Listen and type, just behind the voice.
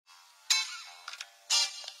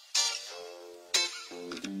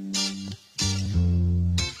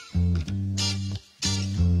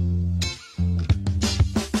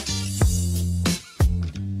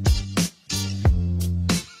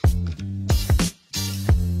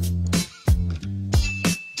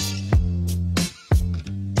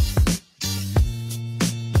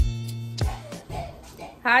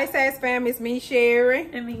Hi, Sass fam. It's me, Sherry.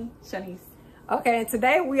 And me, Shanice. Okay, and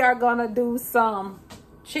today we are gonna do some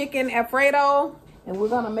chicken Alfredo, and we're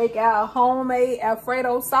gonna make our homemade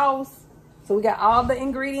Alfredo sauce. So we got all the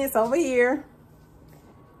ingredients over here.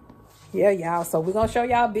 Yeah, y'all. So we're gonna show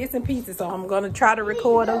y'all bits and pieces. So I'm gonna try to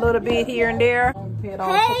record a little bit here and there. Hey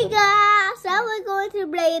guys, so we're going to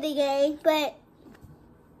play the game, but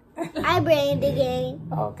I playing the game.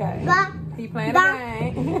 Okay. But, He playing the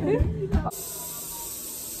game.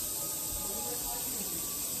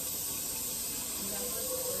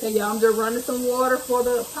 Hey y'all, I'm just running some water for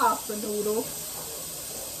the pasta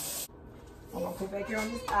noodles. I'm gonna put back here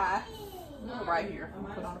on this eye. Right here. I'm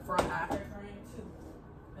gonna put on the front eye.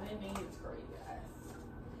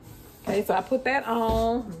 Okay, so I put that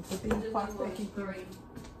on. Put these pasta back here.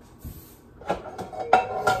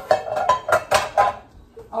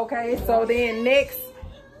 Okay, so then next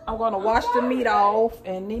I'm gonna wash the meat off,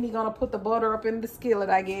 and then he's gonna put the butter up in the skillet,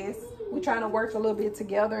 I guess. We're trying to work a little bit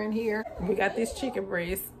together in here. We got this chicken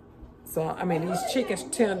breast. So, I mean, these chicken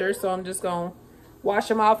tenders. So I'm just gonna wash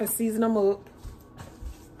them off and season them up.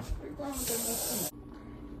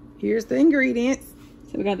 Here's the ingredients.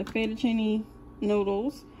 So we got the fettuccine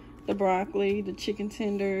noodles, the broccoli, the chicken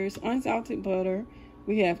tenders, unsalted butter.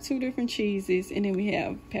 We have 2 different cheeses, and then we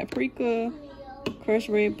have paprika, crushed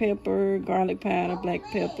red pepper, garlic powder, black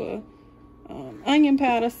pepper, onion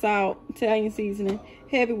powder, salt, Italian seasoning,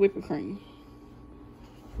 heavy whipping cream.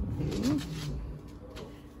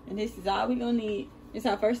 And this is all we're gonna need. It's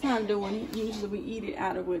our first time doing it. Usually we eat it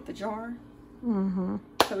out of with the jar. So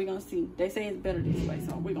we're gonna see. They say it's better this way,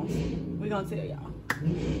 so we're gonna see. We're gonna tell y'all.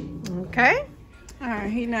 Okay. All right,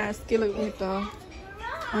 heating our skillet with the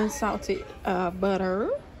unsalted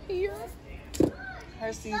butter here.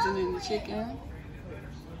 Her seasoning the chicken.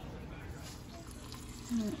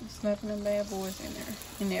 Slapping them bad boys in there,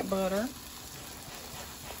 in that butter.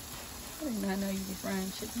 I did not know you be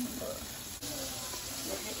frying chicken in butter.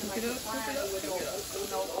 Cook it up, cook it up, cook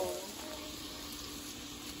it up.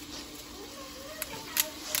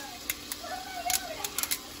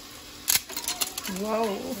 No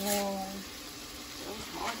oil. Whoa.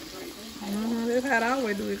 That's how I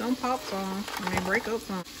always do it. Don't pop some and then break up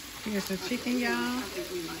some. Here's the chicken, y'all. I think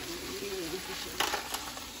we might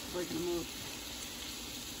breaking them up.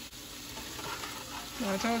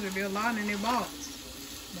 Well, I told you there'd be a lot in their box.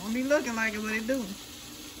 Won't be looking like it, but it do.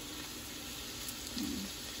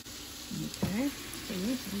 Okay, so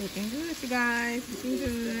it's looking good, you guys. Looking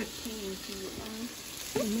good.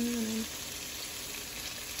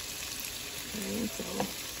 Okay, so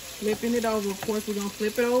flipping it over. Of course, we're gonna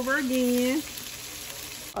flip it over again.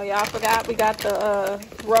 Oh, y'all forgot we got the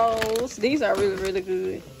rolls. These are really, really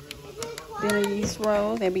good. Dinner yeast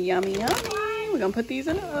rolls. They be yummy, yummy. We're gonna put these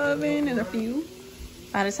in the oven in a few.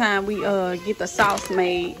 By the time we get the sauce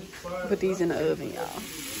made, put these in the oven, y'all.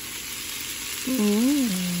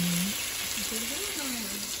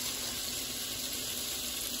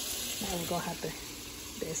 Now we're gonna have to,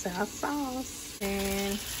 that's our sauce.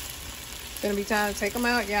 And it's gonna be time to take them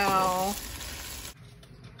out, y'all.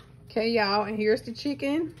 Okay, y'all, and here's the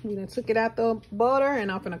chicken. We done took it out the butter,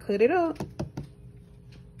 and I'm gonna cut it up.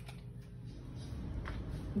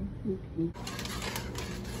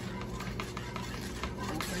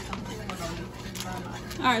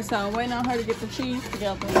 All right, so waiting on her to get the cheese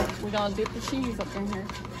together. We're gonna dip the cheese up in here.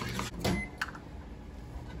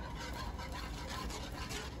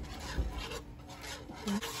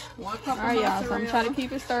 One cup All right, y'all, so I'm trying to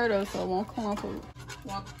keep it stirred up so it won't clump up.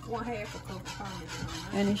 One half a cup of Parmesan.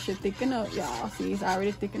 And it should thicken up, y'all. See, it's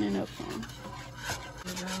already thickening up some.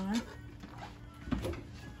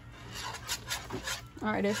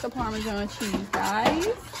 All right, that's the Parmesan cheese, guys.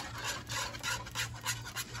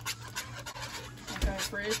 Okay,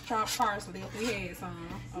 fresh chopped parsley if we had some.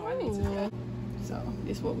 Oh, I need to. So,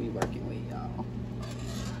 this is what we working with, y'all.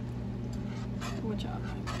 What y'all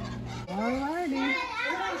think? Alrighty.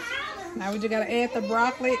 Now we just gotta add the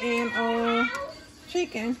broccoli and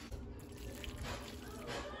chicken.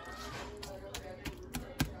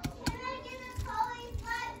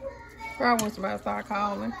 Probably when somebody start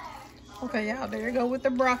calling. Okay, y'all, there you go with the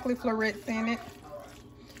broccoli florets in it.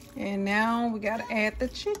 And now we gotta add the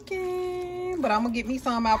chicken. But I'm gonna get me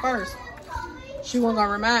some out first. She wasn't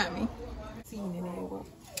gonna remind me.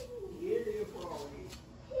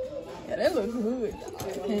 Yeah, that looks good.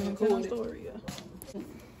 Can't even tell the story.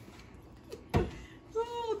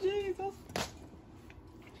 Oh, Jesus.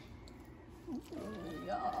 Oh,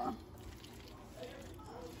 yeah.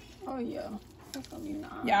 Oh, yeah. That's gonna be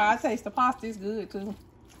nice. Yeah, I taste the pasta is good too.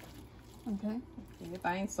 Okay.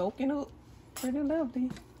 Everything soaking up pretty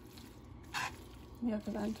lovely. Yeah,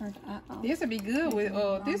 because I turned the eye off. This would be good with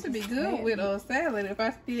salad if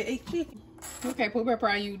I still ate chicken. Okay, put pepper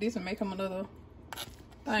on you. This will make him another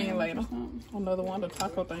thing later. Another one, the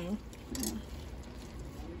taco thing. Yeah.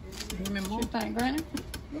 Remember? What you think, Granny?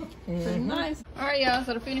 Pretty nice. All right, y'all.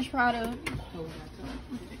 So the finished product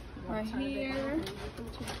right here.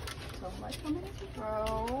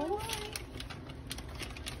 Oh.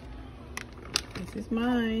 This is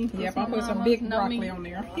mine. Yep, I'll put some big broccoli on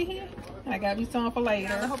there. I got me some for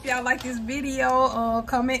later. I hope y'all like this video.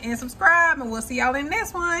 Comment and subscribe, and we'll see y'all in the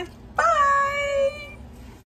next one.